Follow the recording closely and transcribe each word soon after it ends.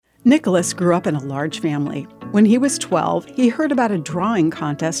Nicholas grew up in a large family. When he was 12, he heard about a drawing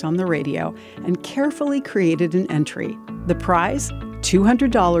contest on the radio and carefully created an entry. The prize?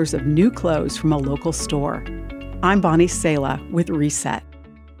 $200 of new clothes from a local store. I'm Bonnie Sala with Reset.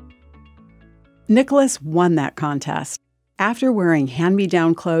 Nicholas won that contest. After wearing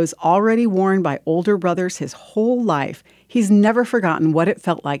hand-me-down clothes already worn by older brothers his whole life, he's never forgotten what it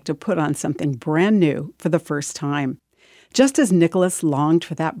felt like to put on something brand new for the first time. Just as Nicholas longed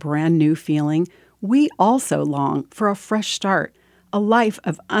for that brand new feeling, we also long for a fresh start, a life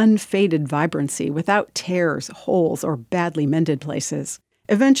of unfaded vibrancy without tears, holes, or badly mended places.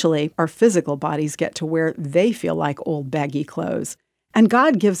 Eventually, our physical bodies get to where they feel like old baggy clothes. And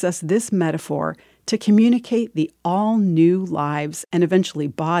God gives us this metaphor to communicate the all-new lives and eventually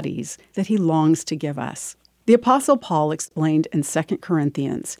bodies that He longs to give us. The Apostle Paul explained in 2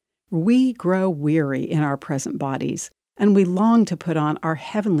 Corinthians, "We grow weary in our present bodies, and we long to put on our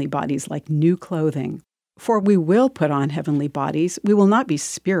heavenly bodies like new clothing. For we will put on heavenly bodies, we will not be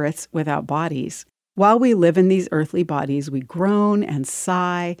spirits without bodies. While we live in these earthly bodies, we groan and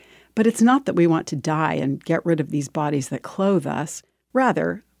sigh, but it's not that we want to die and get rid of these bodies that clothe us.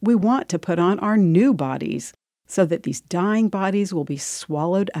 Rather, we want to put on our new bodies, so that these dying bodies will be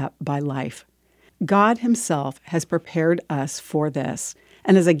swallowed up by life." God Himself has prepared us for this,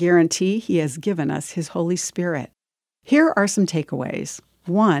 and as a guarantee, He has given us His Holy Spirit. Here are some takeaways.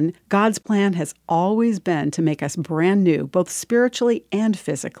 1, God's plan has always been to make us brand new, both spiritually and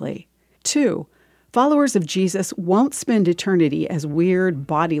physically. 2, followers of Jesus won't spend eternity as weird,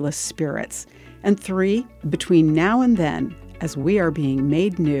 bodiless spirits. And 3, between now and then, as we are being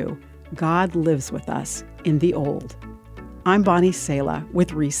made new, God lives with us in the old. I'm Bonnie Sala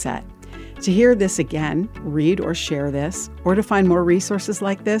with Reset. To hear this again, read or share this, or to find more resources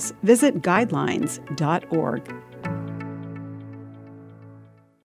like this, visit guidelines.org.